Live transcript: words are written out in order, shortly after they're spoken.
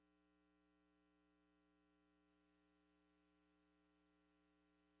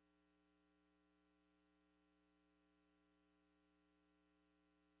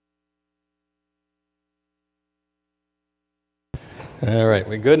All right,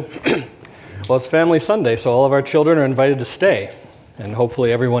 we good? Well, it's Family Sunday, so all of our children are invited to stay. And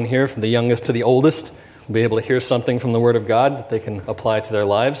hopefully everyone here, from the youngest to the oldest, will be able to hear something from the Word of God that they can apply to their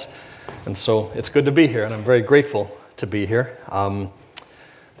lives. And so it's good to be here, and I'm very grateful to be here.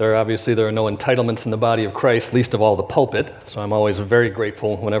 There are no entitlements in the body of Christ, least of all the pulpit, so I'm always very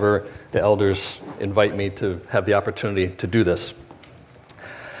grateful whenever the elders invite me to have the opportunity to do this.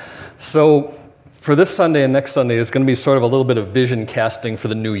 So for this Sunday and next Sunday, it's going to be sort of a little bit of vision casting for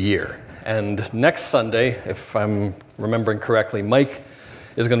the new year. And next Sunday, if I'm remembering correctly, Mike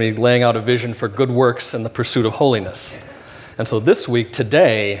is going to be laying out a vision for good works and the pursuit of holiness. And so this week,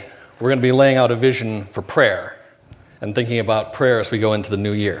 today, we're going to be laying out a vision for prayer and thinking about prayer as we go into the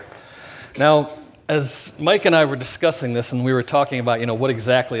new year. Now, as Mike and I were discussing this and we were talking about, what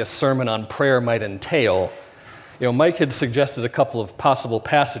exactly a sermon on prayer might entail, Mike had suggested a couple of possible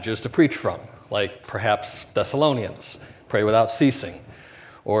passages to preach from, like perhaps Thessalonians, pray without ceasing,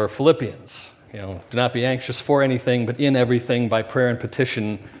 or Philippians, do not be anxious for anything, but in everything by prayer and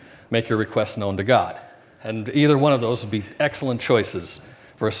petition, make your requests known to God. And either one of those would be excellent choices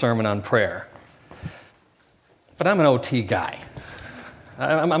for a sermon on prayer. But I'm an OT guy.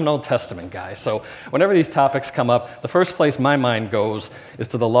 I'm an Old Testament guy. So whenever these topics come up, the first place my mind goes is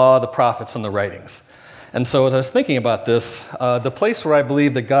to the law, the prophets, and the writings. And so as I was thinking about this, the place where I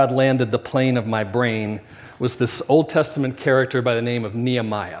believe that God landed the plane of my brain was this Old Testament character by the name of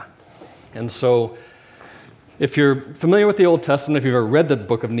Nehemiah. And so if you're familiar with the Old Testament, if you've ever read the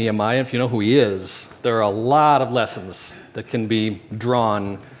book of Nehemiah, if you know who he is, there are a lot of lessons that can be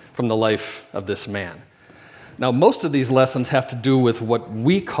drawn from the life of this man. Now, most of these lessons have to do with what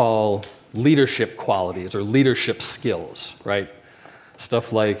we call leadership qualities or leadership skills, right?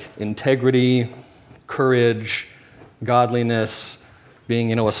 Stuff like integrity, courage, godliness,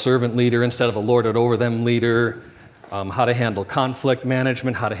 being, a servant leader instead of a lorded over them leader, how to handle conflict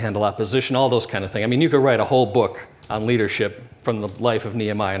management, how to handle opposition, all those kind of things. I mean, you could write a whole book on leadership from the life of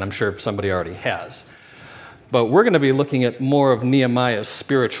Nehemiah, and I'm sure somebody already has. But we're going to be looking at more of Nehemiah's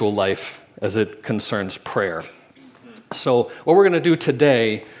spiritual life as it concerns prayer. So what we're going to do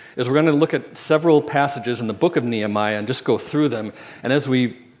today is we're going to look at several passages in the book of Nehemiah and just go through them. And as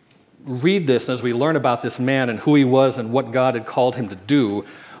we read this, as we learn about this man and who he was and what God had called him to do,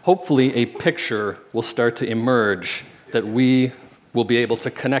 hopefully a picture will start to emerge that we will be able to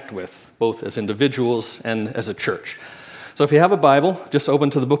connect with, both as individuals and as a church. So if you have a Bible, just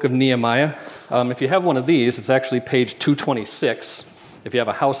open to the book of Nehemiah. If you have one of these, it's actually page 226, if you have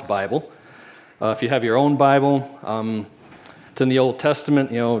a house Bible. If you have your own Bible, it's in the Old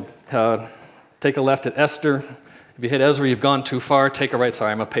Testament, take a left at Esther. If you hit Ezra, you've gone too far. Take a right.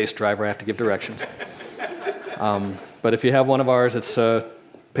 Sorry, I'm a pace driver. I have to give directions. But if you have one of ours, it's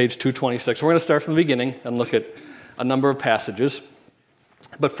page 226. We're going to start from the beginning and look at a number of passages.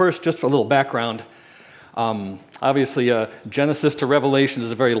 But first, just for a little background, obviously Genesis to Revelation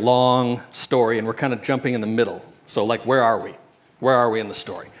is a very long story, and we're kind of jumping in the middle. So, where are we? Where are we in the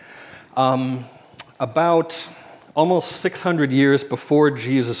story? About almost 600 years before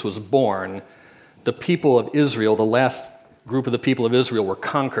Jesus was born, the people of Israel, the last group of the people of Israel, were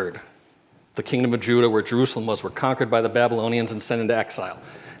conquered. The kingdom of Judah, where Jerusalem was, were conquered by the Babylonians and sent into exile.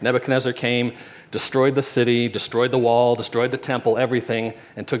 Nebuchadnezzar came, destroyed the city, destroyed the wall, destroyed the temple, everything,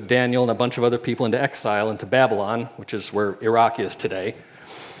 and took Daniel and a bunch of other people into exile, into Babylon, which is where Iraq is today.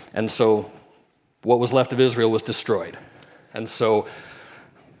 And so what was left of Israel was destroyed. And so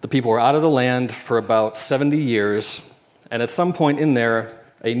the people were out of the land for about 70 years, and at some point in there,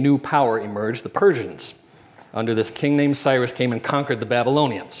 a new power emerged, the Persians. Under this king named Cyrus came and conquered the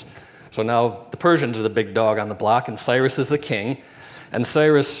Babylonians. So now the Persians are the big dog on the block, and Cyrus is the king. And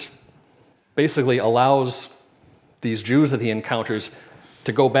Cyrus basically allows these Jews that he encounters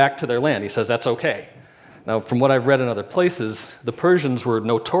to go back to their land. He says that's okay. Now, from what I've read in other places, the Persians were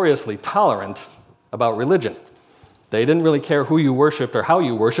notoriously tolerant about religion. They didn't really care who you worshipped or how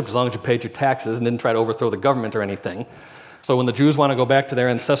you worshipped as long as you paid your taxes and didn't try to overthrow the government or anything. So when the Jews want to go back to their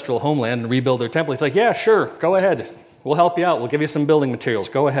ancestral homeland and rebuild their temple, he's like, yeah, sure, go ahead. We'll help you out. We'll give you some building materials.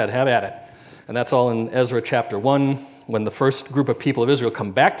 Go ahead, have at it. And that's all in Ezra chapter 1, when the first group of people of Israel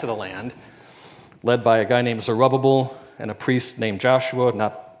come back to the land, led by a guy named Zerubbabel and a priest named Joshua.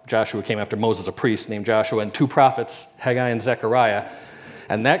 Not Joshua came after Moses, a priest named Joshua, and two prophets, Haggai and Zechariah.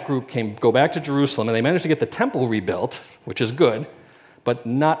 And that group go back to Jerusalem, and they managed to get the temple rebuilt, which is good, but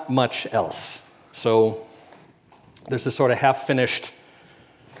not much else. So there's this sort of half-finished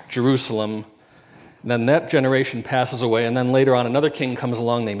Jerusalem. And then that generation passes away, and then later on another king comes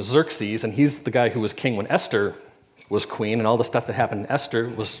along named Xerxes, and he's the guy who was king when Esther was queen, and all the stuff that happened in Esther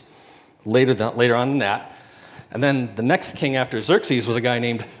was later on than that. And then the next king after Xerxes was a guy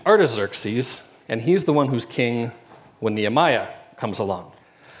named Artaxerxes, and he's the one who's king when Nehemiah comes along.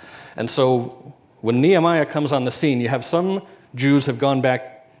 And so when Nehemiah comes on the scene, you have some Jews have gone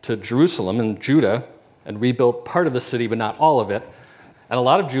back to Jerusalem and Judah and rebuilt part of the city, but not all of it. And a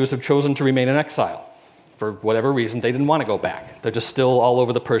lot of Jews have chosen to remain in exile. For whatever reason, they didn't want to go back. They're just still all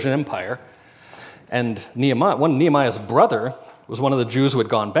over the Persian Empire. And Nehemiah's brother was one of the Jews who had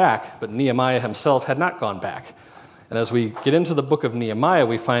gone back, but Nehemiah himself had not gone back. And as we get into the book of Nehemiah,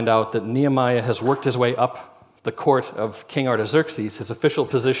 we find out that Nehemiah has worked his way up the court of King Artaxerxes. His official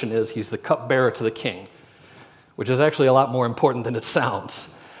position is he's the cupbearer to the king, which is actually a lot more important than it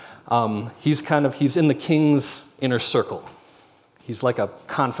sounds. He's in the king's inner circle. He's like a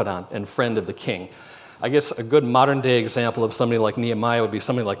confidant and friend of the king. I guess a good modern-day example of somebody like Nehemiah would be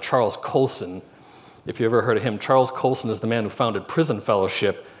somebody like Charles Colson. If you ever heard of him, Charles Colson is the man who founded Prison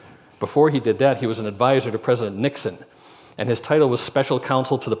Fellowship. Before he did that, he was an advisor to President Nixon. And his title was special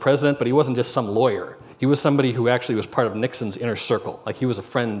counsel to the president, but he wasn't just some lawyer. He was somebody who actually was part of Nixon's inner circle. Like he was a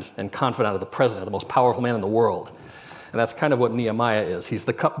friend and confidant of the president, the most powerful man in the world. And that's kind of what Nehemiah is. He's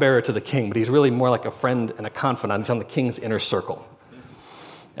the cupbearer to the king, but he's really more like a friend and a confidant. He's on the king's inner circle.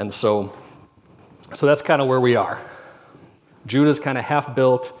 And so that's kind of where we are. Judah's kind of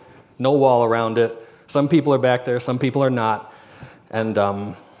half-built, no wall around it. Some people are back there, some people are not. And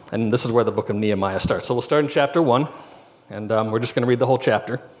this is where the book of Nehemiah starts. So we'll start in chapter 1, and we're just going to read the whole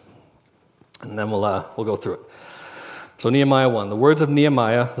chapter, and then we'll go through it. So Nehemiah 1, the words of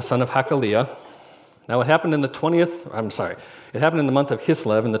Nehemiah, the son of Hakaliah. Now it happened in the month of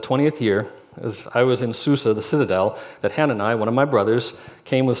Kislev in the 20th year, as I was in Susa, the citadel, that Hanani, one of my brothers,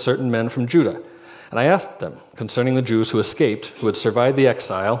 came with certain men from Judah. And I asked them concerning the Jews who escaped, who had survived the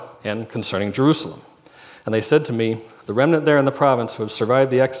exile, and concerning Jerusalem. And they said to me, the remnant there in the province who have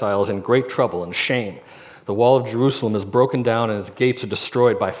survived the exile is in great trouble and shame. The wall of Jerusalem is broken down and its gates are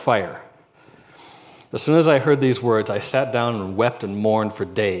destroyed by fire. As soon as I heard these words, I sat down and wept and mourned for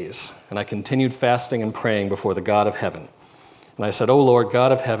days. And I continued fasting and praying before the God of heaven. And I said, O Lord,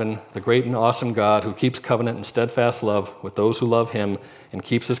 God of heaven, the great and awesome God who keeps covenant and steadfast love with those who love him and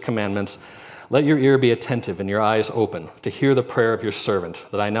keeps his commandments, let your ear be attentive and your eyes open to hear the prayer of your servant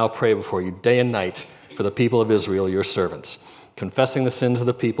that I now pray before you day and night for the people of Israel, your servants, confessing the sins of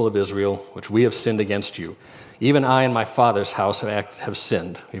the people of Israel, which we have sinned against you. Even I and my father's house have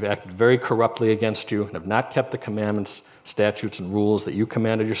sinned. We've acted very corruptly against you and have not kept the commandments, statutes, and rules that you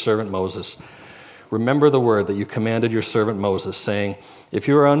commanded your servant Moses. Remember the word that you commanded your servant Moses, saying, if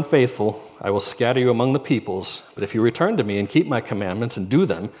you are unfaithful, I will scatter you among the peoples. But if you return to me and keep my commandments and do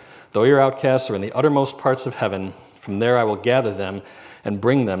them, though your outcasts are in the uttermost parts of heaven, from there I will gather them and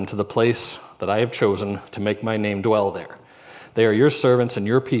bring them to the place that I have chosen to make my name dwell there. They are your servants and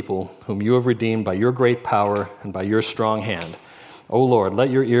your people, whom you have redeemed by your great power and by your strong hand. O Lord,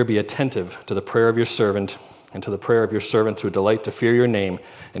 let your ear be attentive to the prayer of your servant and to the prayer of your servants who delight to fear your name,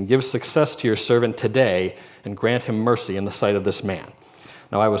 and give success to your servant today, and grant him mercy in the sight of this man.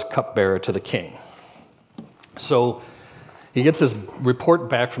 Now I was cupbearer to the king. So he gets this report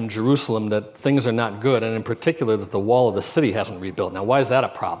back from Jerusalem that things are not good, and in particular that the wall of the city hasn't rebuilt. Now, why is that a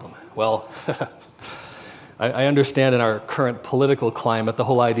problem? Well, I understand in our current political climate, the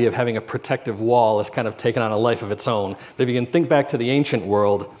whole idea of having a protective wall has kind of taken on a life of its own. But if you can think back to the ancient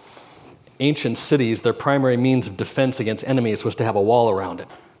world, ancient cities, their primary means of defense against enemies was to have a wall around it.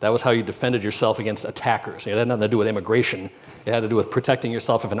 That was how you defended yourself against attackers. It had nothing to do with immigration. It had to do with protecting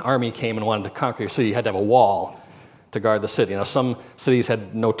yourself if an army came and wanted to conquer your city. You had to have a wall to guard the city. Now, some cities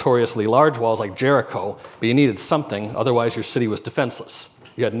had notoriously large walls like Jericho, but you needed something, otherwise your city was defenseless.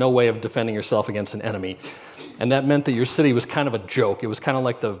 You had no way of defending yourself against an enemy. And that meant that your city was kind of a joke. It was kind of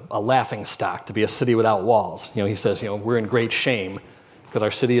like a laughing stock to be a city without walls. He says, we're in great shame because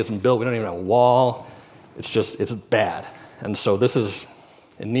our city isn't built. We don't even have a wall. It's bad. And so this is,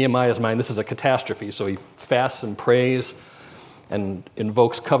 in Nehemiah's mind, this is a catastrophe. So he fasts and prays and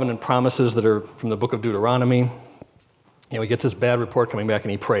invokes covenant promises that are from the book of Deuteronomy. He gets this bad report coming back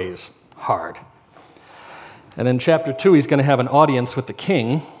and he prays hard. And in chapter 2, he's going to have an audience with the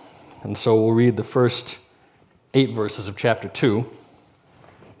king. And so we'll read the first 8 verses of chapter 2.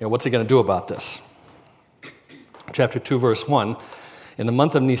 What's he going to do about this? Chapter 2, verse 1. In the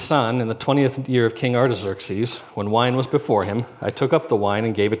month of Nisan, in the 20th year of King Artaxerxes, when wine was before him, I took up the wine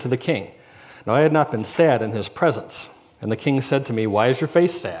and gave it to the king. Now I had not been sad in his presence. And the king said to me, why is your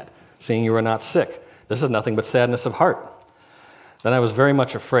face sad, seeing you are not sick? This is nothing but sadness of heart. Then I was very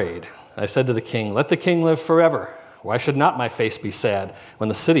much afraid. I said to the king, let the king live forever. Why should not my face be sad when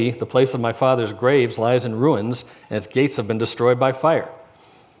the city, the place of my father's graves, lies in ruins and its gates have been destroyed by fire?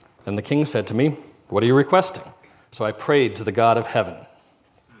 Then the king said to me, what are you requesting? So I prayed to the God of heaven.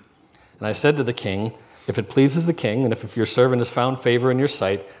 And I said to the king, if it pleases the king, and if your servant has found favor in your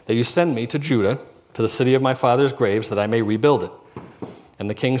sight, that you send me to Judah, to the city of my father's graves, that I may rebuild it. And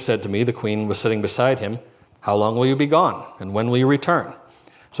the king said to me, the queen was sitting beside him, how long will you be gone, and when will you return?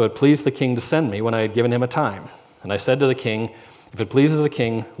 So it pleased the king to send me when I had given him a time. And I said to the king, if it pleases the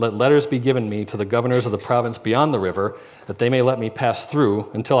king, let letters be given me to the governors of the province beyond the river, that they may let me pass through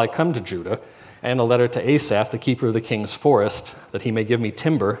until I come to Judah, and a letter to Asaph, the keeper of the king's forest, that he may give me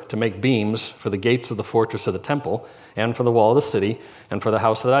timber to make beams for the gates of the fortress of the temple, and for the wall of the city, and for the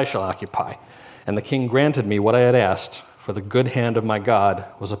house that I shall occupy. And the king granted me what I had asked, for the good hand of my God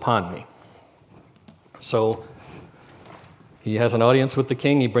was upon me. So he has an audience with the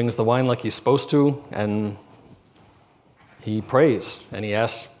king. He brings the wine like he's supposed to, and he prays. And he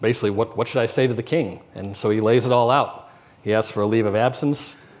asks, basically, what should I say to the king? And so he lays it all out. He asks for a leave of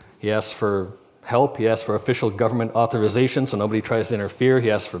absence. He asks for help. He asks for official government authorization so nobody tries to interfere.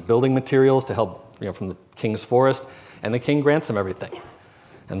 He asks for building materials to help from the king's forest. And the king grants him everything.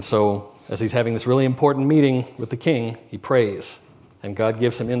 And so as he's having this really important meeting with the king, he prays. And God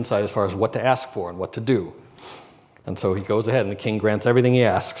gives him insight as far as what to ask for and what to do. And so he goes ahead, and the king grants everything he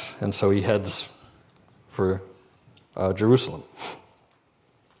asks. And so he heads for Jerusalem.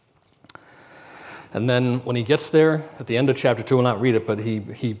 And then when he gets there, at the end of chapter 2, we'll not read it, but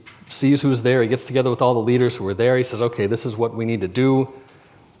he sees who's there. He gets together with all the leaders who were there. He says, okay, this is what we need to do.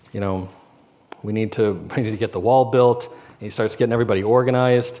 We need to get the wall built. And he starts getting everybody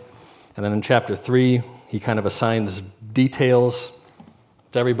organized. And then in chapter 3, he kind of assigns details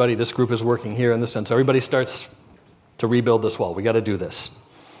to everybody. This group is working here in this sense. So everybody starts to rebuild this wall. We got to do this.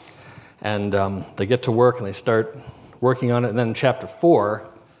 And they get to work, and they start working on it. And then in chapter 4,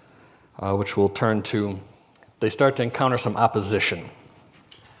 which we'll turn to, they start to encounter some opposition.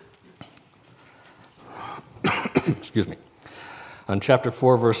 Excuse me. On chapter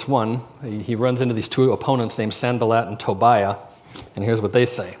 4, verse 1, he runs into these two opponents named Sanballat and Tobiah, and here's what they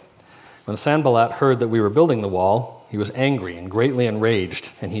say. When Sanballat heard that we were building the wall, he was angry and greatly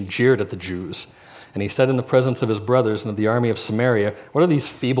enraged, and he jeered at the Jews. And he said in the presence of his brothers and of the army of Samaria, what are these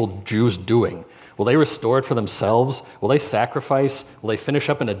feeble Jews doing? Will they restore it for themselves? Will they sacrifice? Will they finish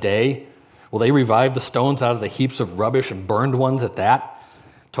up in a day? Will they revive the stones out of the heaps of rubbish and burned ones at that?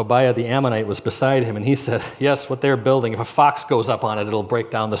 Tobiah the Ammonite was beside him, and he said, yes, what they're building, if a fox goes up on it, it'll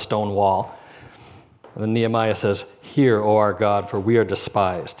break down the stone wall. And then Nehemiah says, hear, O our God, for we are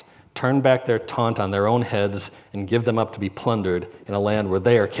despised. Turn back their taunt on their own heads and give them up to be plundered in a land where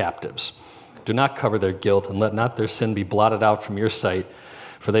they are captives. Do not cover their guilt, and let not their sin be blotted out from your sight,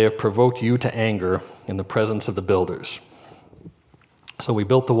 for they have provoked you to anger in the presence of the builders. So we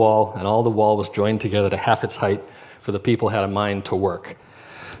built the wall, and all the wall was joined together to half its height, for the people had a mind to work.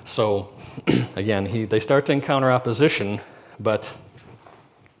 So, again, they start to encounter opposition, but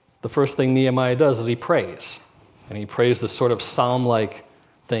the first thing Nehemiah does is he prays. And he prays this sort of psalm-like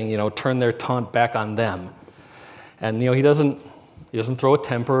thing, turn their taunt back on them. And, he doesn't throw a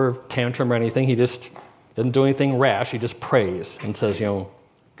temper or tantrum or anything. He just doesn't do anything rash. He just prays and says,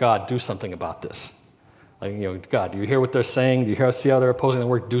 God, do something about this. God, do you hear what they're saying? Do you see how they're opposing the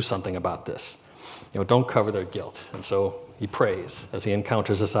work? Do something about this. Don't cover their guilt. And so he prays as he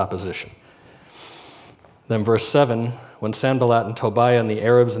encounters this opposition. Then verse 7, when Sanballat and Tobiah and the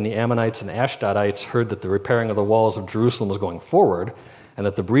Arabs and the Ammonites and Ashdodites heard that the repairing of the walls of Jerusalem was going forward and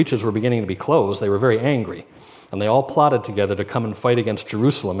that the breaches were beginning to be closed, they were very angry. And they all plotted together to come and fight against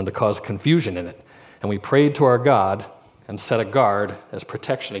Jerusalem and to cause confusion in it. And we prayed to our God and set a guard as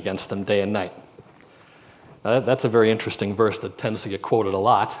protection against them day and night. Now that's a very interesting verse that tends to get quoted a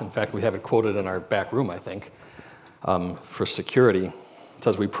lot. In fact, we have it quoted in our back room, I think, for security. It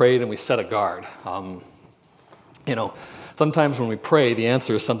says, we prayed and we set a guard. Sometimes when we pray, the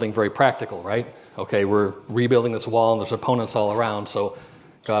answer is something very practical, right? Okay, we're rebuilding this wall and there's opponents all around, so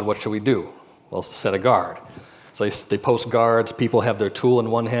God, what should we do? Well, set a guard. So they post guards, people have their tool in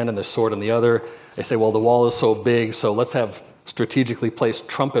one hand and their sword in the other. They say, well, the wall is so big, so let's have strategically placed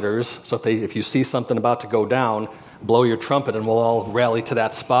trumpeters. So if you see something about to go down, blow your trumpet and we'll all rally to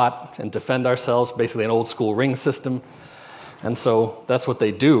that spot and defend ourselves, basically an old school ring system. And so that's what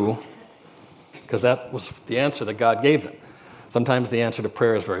they do, because that was the answer that God gave them. Sometimes the answer to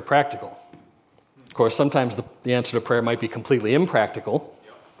prayer is very practical. Of course, sometimes the answer to prayer might be completely impractical,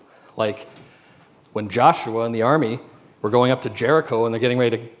 like when Joshua and the army were going up to Jericho and they're getting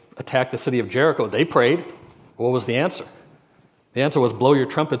ready to attack the city of Jericho, they prayed. What was the answer? The answer was blow your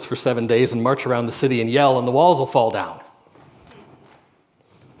trumpets for 7 days and march around the city and yell, and the walls will fall down.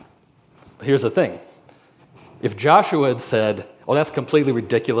 But here's the thing. If Joshua had said, oh, that's completely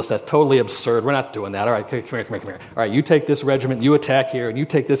ridiculous, that's totally absurd, we're not doing that. All right, come here. All right, you take this regiment, you attack here, and you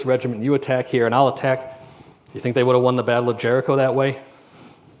take this regiment, you attack here, and I'll attack. You think they would have won the Battle of Jericho that way?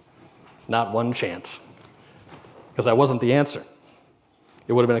 Not one chance. Because that wasn't the answer.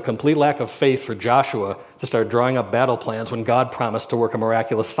 It would have been a complete lack of faith for Joshua to start drawing up battle plans when God promised to work a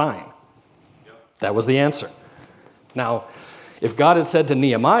miraculous sign. That was the answer. Now, if God had said to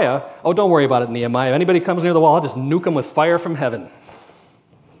Nehemiah, oh, don't worry about it, Nehemiah. If anybody comes near the wall, I'll just nuke them with fire from heaven.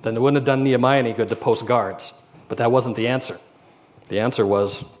 Then it wouldn't have done Nehemiah any good to post guards. But that wasn't the answer. The answer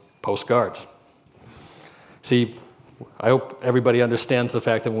was post guards. See, I hope everybody understands the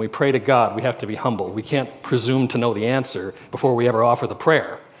fact that when we pray to God, we have to be humble. We can't presume to know the answer before we ever offer the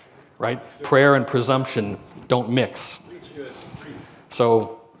prayer, right? Prayer and presumption don't mix.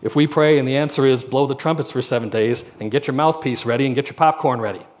 So if we pray and the answer is blow the trumpets for 7 days and get your mouthpiece ready and get your popcorn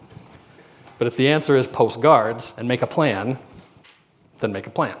ready. But if the answer is post guards and make a plan, then make a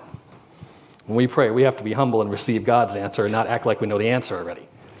plan. When we pray, we have to be humble and receive God's answer and not act like we know the answer already.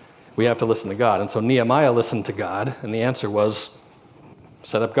 We have to listen to God. And so Nehemiah listened to God, and the answer was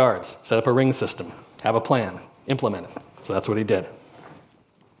set up guards, set up a ring system, have a plan, implement it. So that's what he did.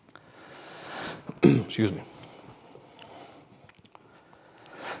 Excuse me.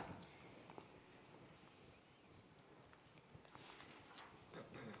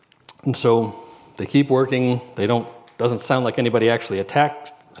 And so they keep working. Doesn't sound like anybody actually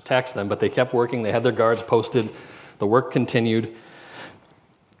attacks them, but they kept working. They had their guards posted. The work continued.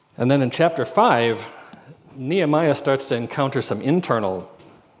 And then in chapter 5, Nehemiah starts to encounter some internal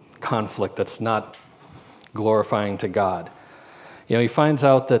conflict that's not glorifying to God. He finds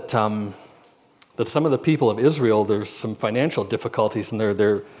out that some of the people of Israel, there's some financial difficulties, and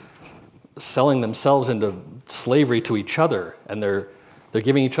they're selling themselves into slavery to each other, and they're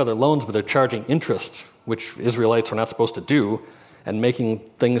giving each other loans, but they're charging interest, which Israelites are not supposed to do, and making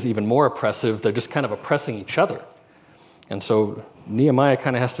things even more oppressive. They're just kind of oppressing each other. And so Nehemiah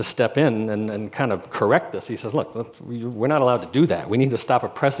kind of has to step in and kind of correct this. He says, look, we're not allowed to do that. We need to stop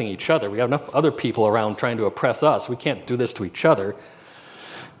oppressing each other. We have enough other people around trying to oppress us. We can't do this to each other.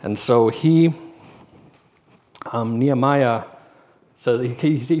 And so Nehemiah says,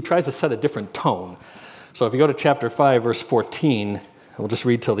 he tries to set a different tone. So if you go to chapter 5, verse 14, we'll just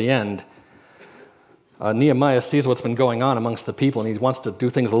read till the end. Nehemiah sees what's been going on amongst the people, and he wants to do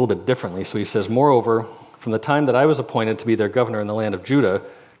things a little bit differently. So he says, moreover, from the time that I was appointed to be their governor in the land of Judah,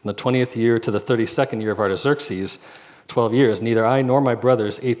 from the 20th year to the 32nd year of Artaxerxes, 12 years, neither I nor my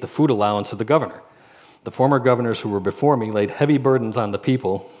brothers ate the food allowance of the governor. The former governors who were before me laid heavy burdens on the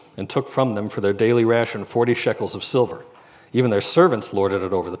people and took from them for their daily ration 40 shekels of silver. Even their servants lorded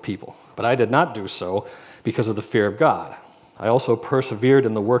it over the people. But I did not do so because of the fear of God. I also persevered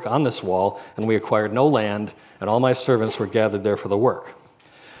in the work on this wall, and we acquired no land, and all my servants were gathered there for the work.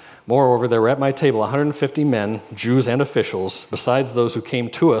 Moreover, there were at my table 150 men, Jews and officials, besides those who came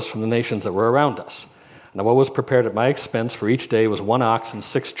to us from the nations that were around us. Now what was prepared at my expense for each day was 1 ox and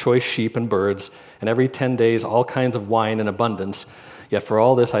 6 choice sheep and birds, and every 10 days all kinds of wine in abundance. Yet for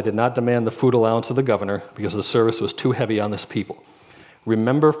all this I did not demand the food allowance of the governor, because the service was too heavy on this people.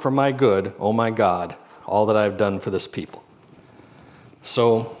 Remember for my good, O my God, all that I have done for this people.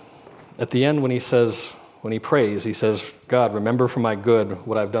 So at the end when he prays, he says, God, remember for my good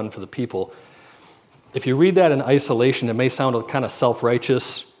what I've done for the people. If you read that in isolation, it may sound kind of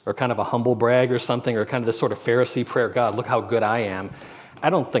self-righteous or kind of a humble brag or something, or kind of this sort of Pharisee prayer, God, look how good I am.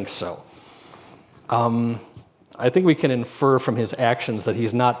 I don't think so. I think we can infer from his actions that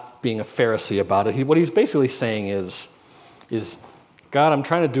he's not being a Pharisee about it. What he's basically saying is, God, I'm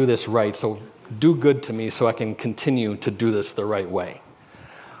trying to do this right, so do good to me so I can continue to do this the right way.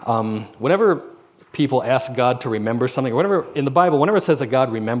 Whenever people ask God to remember something, or in the Bible, whenever it says that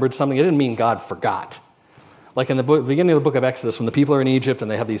God remembered something, it didn't mean God forgot. Like in the beginning of the book of Exodus, when the people are in Egypt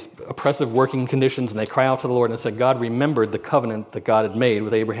and they have these oppressive working conditions and they cry out to the Lord and it said God remembered the covenant that God had made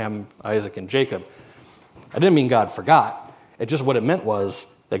with Abraham, Isaac, and Jacob. I didn't mean God forgot. What it meant was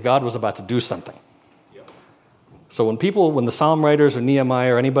that God was about to do something. So when the Psalm writers or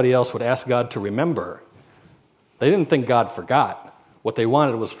Nehemiah or anybody else would ask God to remember, they didn't think God forgot. What they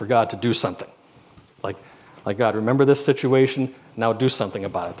wanted was for God to do something. Like God, remember this situation, now do something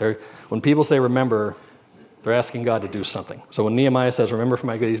about it. When people say remember, they're asking God to do something. So when Nehemiah says, remember for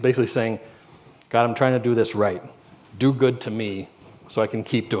my good, he's basically saying, God, I'm trying to do this right. Do good to me so I can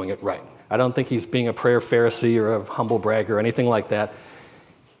keep doing it right. I don't think he's being a prayer Pharisee or a humble bragger or anything like that.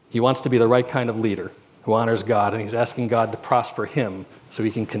 He wants to be the right kind of leader who honors God, and he's asking God to prosper him so he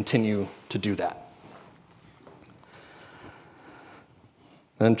can continue to do that.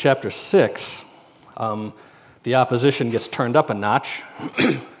 And in chapter 6, the opposition gets turned up a notch.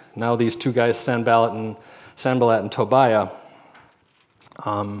 Now these two guys, Sanballat and Tobiah,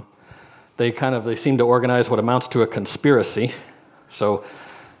 they seem to organize what amounts to a conspiracy. So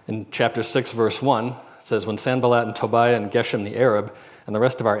in chapter 6, verse 1, it says, "When Sanballat and Tobiah and Geshem the Arab and the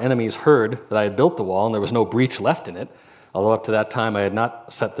rest of our enemies heard that I had built the wall and there was no breach left in it, although up to that time I had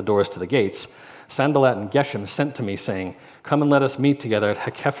not set the doors to the gates, Sanballat and Geshem sent to me, saying, 'Come and let us meet together at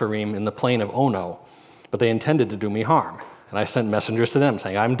Hekepharim in the plain of Ono.' But they intended to do me harm. And I sent messengers to them,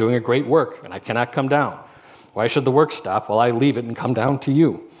 saying, 'I'm doing a great work, and I cannot come down. Why should the work stop while I leave it and come down to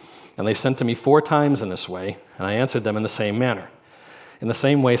you?' And they sent to me 4 times in this way, and I answered them in the same manner. In the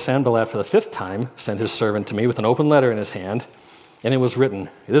same way, Sanballat for the 5th time sent his servant to me with an open letter in his hand, and it was written,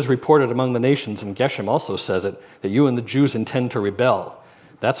 'It is reported among the nations, and Geshem also says it, that you and the Jews intend to rebel.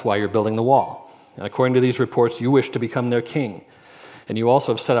 That's why you're building the wall. And according to these reports, you wish to become their king. And you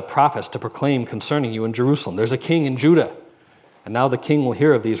also have set up prophets to proclaim concerning you in Jerusalem, there's a king in Judah. And now the king will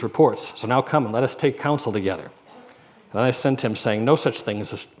hear of these reports. So now come and let us take counsel together.' And then I sent him, saying, 'No such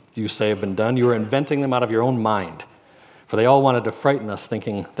things as you say have been done. You are inventing them out of your own mind.' For they all wanted to frighten us,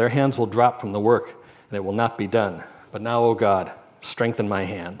 thinking, 'Their hands will drop from the work, and it will not be done. But now, O God, strengthen my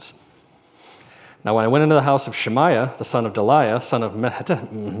hands.' Now when I went into the house of Shemaiah, the son of Delaiah, son of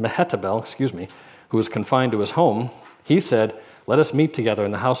Mehetabel, who was confined to his home, he said, 'Let us meet together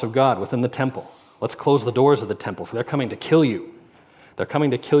in the house of God within the temple. Let's close the doors of the temple, for they're coming to kill you. They're coming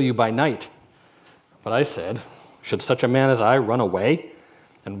to kill you by night.' But I said, 'Should such a man as I run away?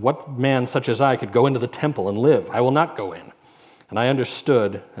 And what man such as I could go into the temple and live? I will not go in.' And I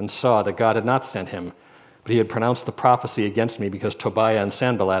understood and saw that God had not sent him, but he had pronounced the prophecy against me because Tobiah and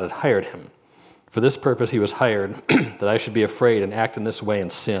Sanballat had hired him. For this purpose he was hired, that I should be afraid and act in this way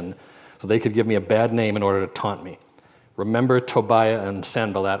and sin, so they could give me a bad name in order to taunt me. Remember Tobiah and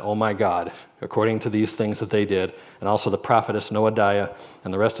Sanballat, O my God, according to these things that they did, and also the prophetess Noadiah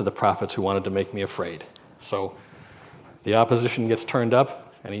and the rest of the prophets who wanted to make me afraid." So the opposition gets turned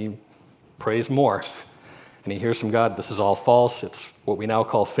up, and he prays more. And he hears from God, this is all false. It's what we now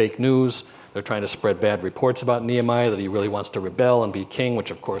call fake news. They're trying to spread bad reports about Nehemiah, that he really wants to rebel and be king,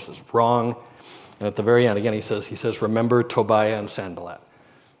 which of course is wrong. And at the very end, again, he says, remember Tobiah and Sanballat.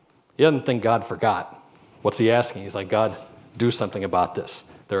 He doesn't think God forgot. What's he asking? He's like, God, do something about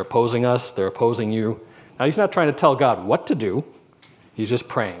this. They're opposing us. They're opposing you. Now, he's not trying to tell God what to do. He's just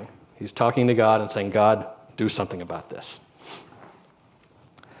praying. He's talking to God and saying, God, do something about this.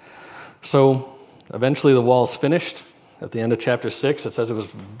 So eventually the wall's finished. At the end of chapter 6, it says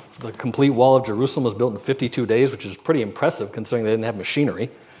the complete wall of Jerusalem was built in 52 days, which is pretty impressive considering they didn't have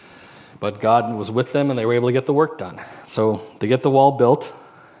machinery. But God was with them, and they were able to get the work done. So they get the wall built,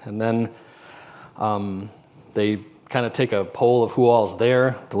 and then they kind of take a poll of who all's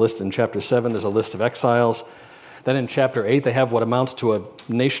there. The list in chapter 7, there's a list of exiles. Then in chapter 8, they have what amounts to a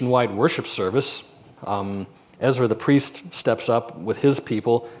nationwide worship service. Ezra the priest steps up with his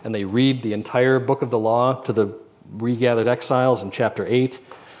people, and they read the entire book of the law to the regathered exiles in chapter 8.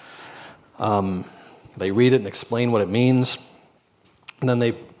 They read it and explain what it means. And then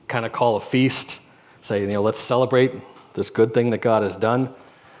they kind of call a feast, say, let's celebrate this good thing that God has done.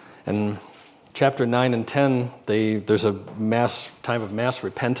 And chapter 9 and 10, there's a time of mass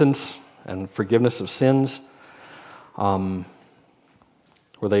repentance and forgiveness of sins,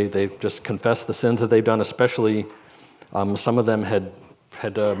 where they just confess the sins that they've done, especially some of them had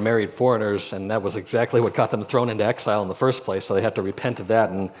married foreigners, and that was exactly what got them thrown into exile in the first place, so they had to repent of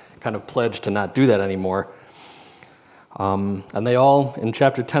that and kind of pledge to not do that anymore. And they all, in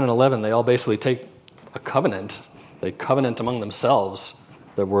chapter 10 and 11, they all basically take a covenant. They covenant among themselves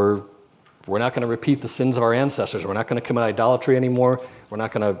that we're not going to repeat the sins of our ancestors. We're not going to commit idolatry anymore. We're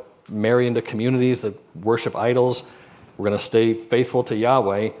not going to marry into communities that worship idols. We're going to stay faithful to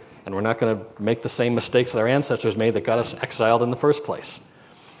Yahweh, and we're not going to make the same mistakes that our ancestors made that got us exiled in the first place.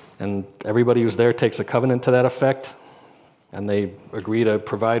 And everybody who's there takes a covenant to that effect, and they agree to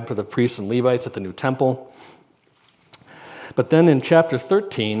provide for the priests and Levites at the new temple. But then in chapter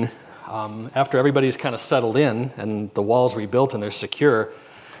 13, after everybody's kind of settled in and the wall's rebuilt and they're secure,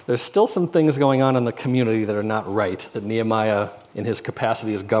 there's still some things going on in the community that are not right, that Nehemiah, in his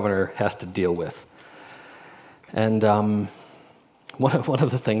capacity as governor, has to deal with. And one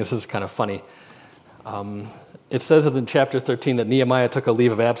of the things is kind of funny. It says in chapter 13 that Nehemiah took a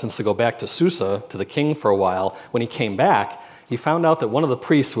leave of absence to go back to Susa, to the king, for a while. When he came back, he found out that one of the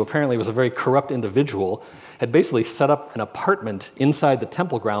priests, who apparently was a very corrupt individual, had basically set up an apartment inside the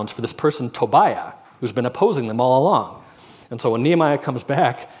temple grounds for this person, Tobiah, who's been opposing them all along. And so when Nehemiah comes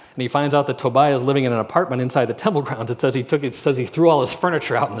back and he finds out that Tobiah is living in an apartment inside the temple grounds, it says he threw all his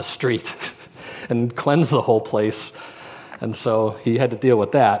furniture out in the street. and cleanse the whole place. And so he had to deal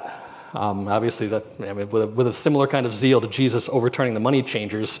with that. Obviously, with a similar kind of zeal to Jesus overturning the money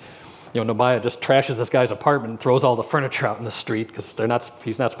changers, Nehemiah just trashes this guy's apartment and throws all the furniture out in the street because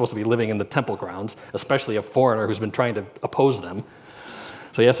he's not supposed to be living in the temple grounds, especially a foreigner who's been trying to oppose them.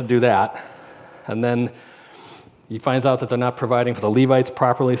 So he has to do that. And then he finds out that they're not providing for the Levites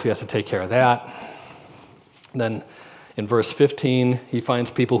properly, so he has to take care of that. And then in verse 15, he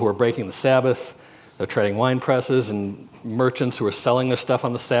finds people who are breaking the Sabbath. They're treading wine presses and merchants who are selling their stuff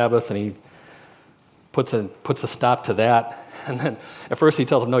on the Sabbath, and he puts a stop to that. And then at first he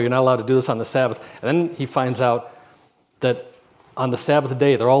tells them, no, you're not allowed to do this on the Sabbath. And then he finds out that on the Sabbath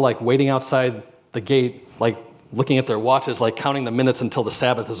day, they're all like waiting outside the gate, like looking at their watches, like counting the minutes until the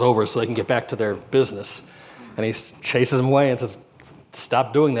Sabbath is over so they can get back to their business. And he chases them away and says,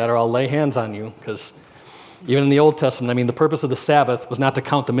 stop doing that or I'll lay hands on you. Because even in the Old Testament, the purpose of the Sabbath was not to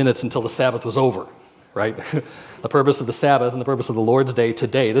count the minutes until the Sabbath was over, right? The purpose of the Sabbath and the purpose of the Lord's Day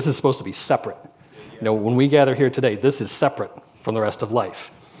today, this is supposed to be separate. When we gather here today, this is separate from the rest of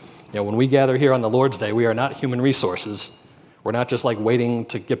life. When we gather here on the Lord's Day, we are not human resources. We're not just like waiting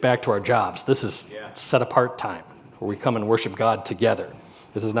to get back to our jobs. This is set apart time where we come and worship God together.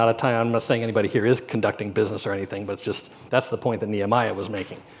 This is not a time, I'm not saying anybody here is conducting business or anything, but it's just, that's the point that Nehemiah was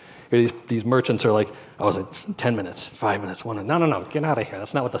making. These merchants are like, is it 10 minutes, 5 minutes, 1 minute? No, get out of here.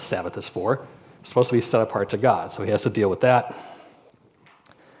 That's not what the Sabbath is for. It's supposed to be set apart to God. So he has to deal with that.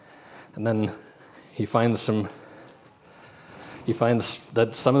 And then he finds that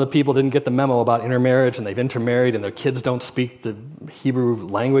some of the people didn't get the memo about intermarriage, and they've intermarried, and their kids don't speak the Hebrew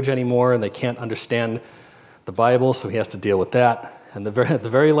language anymore, and they can't understand the Bible, so he has to deal with that. And the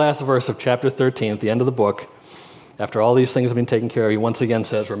very last verse of chapter 13, at the end of the book, after all these things have been taken care of, he once again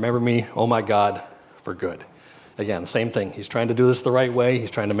says, remember me, oh my God, for good. Again, same thing. He's trying to do this the right way. He's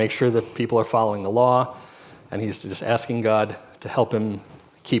trying to make sure that people are following the law, and he's just asking God to help him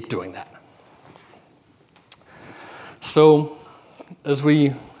keep doing that. So, this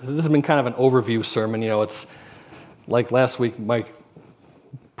has been kind of an overview sermon. It's like last week, Mike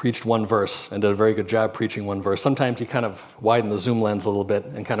preached one verse and did a very good job preaching one verse. Sometimes you kind of widen the zoom lens a little bit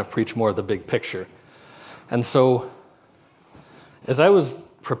and kind of preach more of the big picture. And so, as I was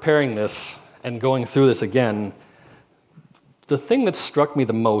preparing this and going through this again, the thing that struck me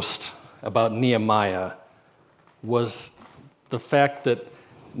the most about Nehemiah was the fact that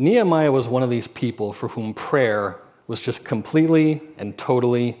Nehemiah was one of these people for whom prayer was just completely and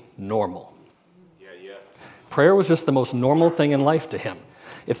totally normal. Yeah. Prayer was just the most normal thing in life to him.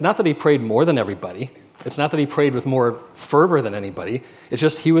 It's not that he prayed more than everybody. It's not that he prayed with more fervor than anybody. It's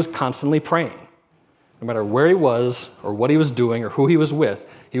just he was constantly praying. No matter where he was or what he was doing or who he was with,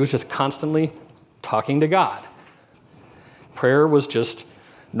 he was just constantly talking to God. Prayer was just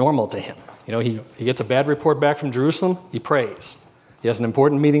normal to him. He gets a bad report back from Jerusalem, he prays. He has an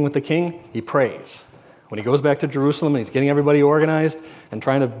important meeting with the king, he prays. When he goes back to Jerusalem and he's getting everybody organized and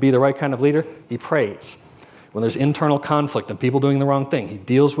trying to be the right kind of leader, he prays. When there's internal conflict and people doing the wrong thing, he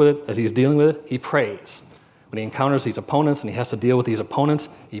deals with it. As he's dealing with it, he prays. When he encounters these opponents and he has to deal with these opponents,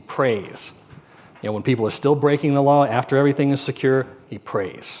 he prays. When people are still breaking the law after everything is secure, he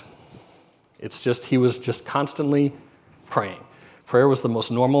prays. He was just constantly praying. Prayer was the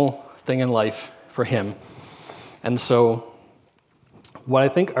most normal thing in life for him. And so, what I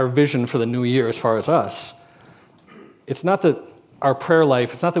think our vision for the new year as far as us, it's not that our prayer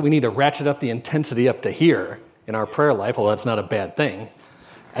life, it's not that we need to ratchet up the intensity up to here in our prayer life, although that's not a bad thing.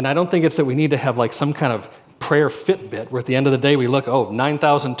 And I don't think it's that we need to have like some kind of prayer Fitbit where at the end of the day we look,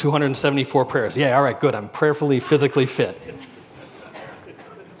 9,274 prayers. Yeah, all right, good, I'm prayerfully, physically fit.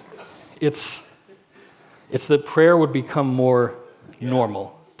 It's that prayer would become more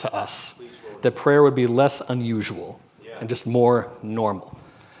normal to us, that prayer would be less unusual and just more normal.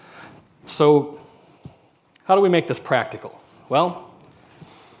 So, how do we make this practical? Well,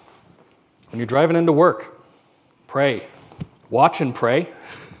 when you're driving into work, pray. Watch and pray.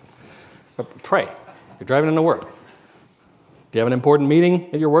 Pray. You're driving into work. Do you have an important meeting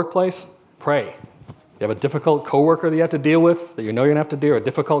at your workplace? Pray. Do you have a difficult coworker that you have to deal with that you know you're going to have to deal with, a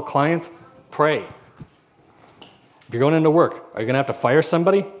difficult client? Pray. If you're going into work, are you going to have to fire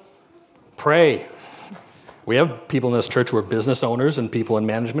somebody? Pray. We have people in this church who are business owners and people in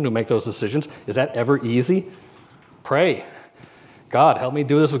management who make those decisions. Is that ever easy? Pray. God, help me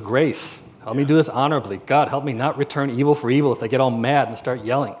do this with grace. Help me do this honorably. God, help me not return evil for evil if they get all mad and start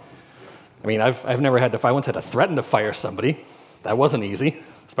yelling. I've never had to, if I once had to threaten to fire somebody, that wasn't easy,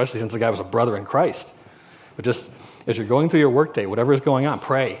 especially since the guy was a brother in Christ. But just as you're going through your workday, whatever is going on,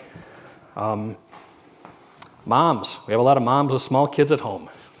 pray. Moms, we have a lot of moms with small kids at home.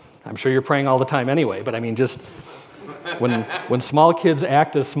 I'm sure you're praying all the time anyway, but I mean, just when small kids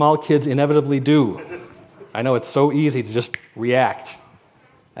act as small kids inevitably do, I know it's so easy to just react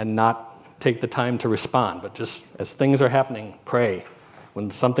and not take the time to respond, but just as things are happening, pray. When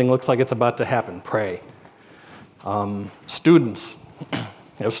something looks like it's about to happen, pray. Students, you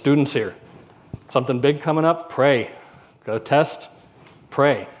have students here. Something big coming up, pray. Got a test,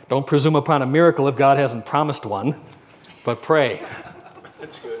 pray. Don't presume upon a miracle if God hasn't promised one, but pray.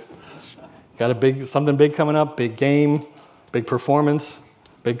 That's good. Got something big coming up, big game, big performance,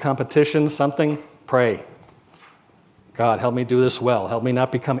 big competition, something, pray. God, help me do this well. Help me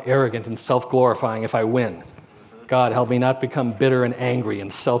not become arrogant and self-glorifying if I win. God, help me not become bitter and angry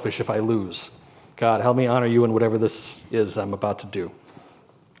and selfish if I lose. God, help me honor you in whatever this is I'm about to do.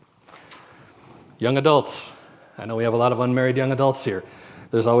 Young adults. I know we have a lot of unmarried young adults here.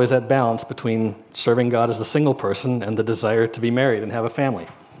 There's always that balance between serving God as a single person and the desire to be married and have a family.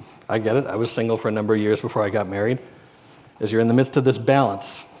 I get it. I was single for a number of years before I got married. As you're in the midst of this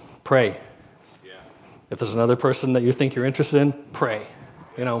balance, pray. Yeah. If there's another person that you think you're interested in, pray.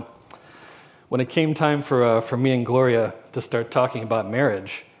 You know, when it came time for me and Gloria to start talking about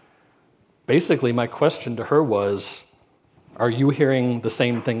marriage, basically my question to her was, are you hearing the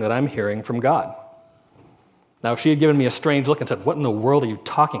same thing that I'm hearing from God? Now, if she had given me a strange look and said, what in the world are you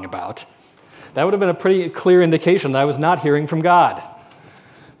talking about? That would have been a pretty clear indication that I was not hearing from God.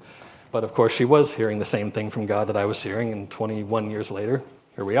 But of course, she was hearing the same thing from God that I was hearing, and 21 years later,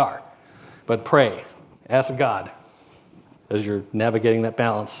 here we are. But pray, ask God as you're navigating that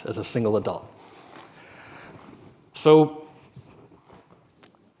balance as a single adult. So,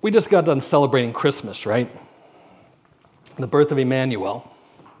 we just got done celebrating Christmas, right? The birth of Emmanuel,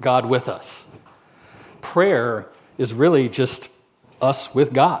 God with us. Prayer is really just us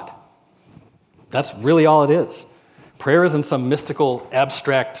with God. That's really all it is. Prayer isn't some mystical,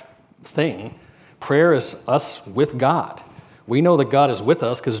 abstract thing. Prayer is us with God. We know that God is with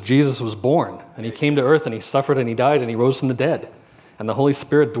us because Jesus was born, and he came to earth, and he suffered, and he died, and he rose from the dead. And the Holy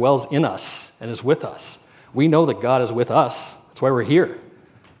Spirit dwells in us and is with us. We know that God is with us. That's why we're here.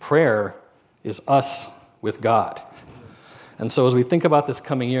 Prayer is us with God. And so as we think about this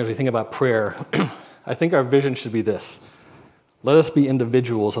coming year, as we think about prayer, I think our vision should be this. Let us be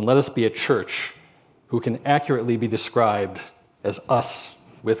individuals and let us be a church who can accurately be described as us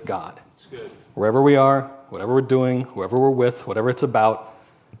with God. That's good. Wherever we are, whatever we're doing, whoever we're with, whatever it's about,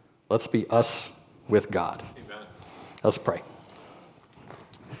 let's be us with God. Amen. Let's pray.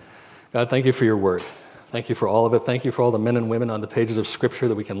 God, thank you for your word. Thank you for all of it. Thank you for all the men and women on the pages of Scripture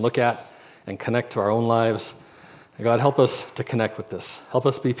that we can look at and connect to our own lives. And God, help us to connect with this. Help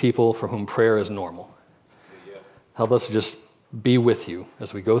us be people for whom prayer is normal. Help us to just be with you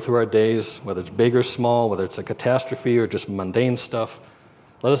as we go through our days, whether it's big or small, whether it's a catastrophe or just mundane stuff.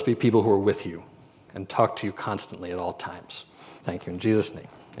 Let us be people who are with you and talk to you constantly at all times. Thank you. In Jesus' name,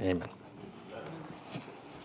 amen.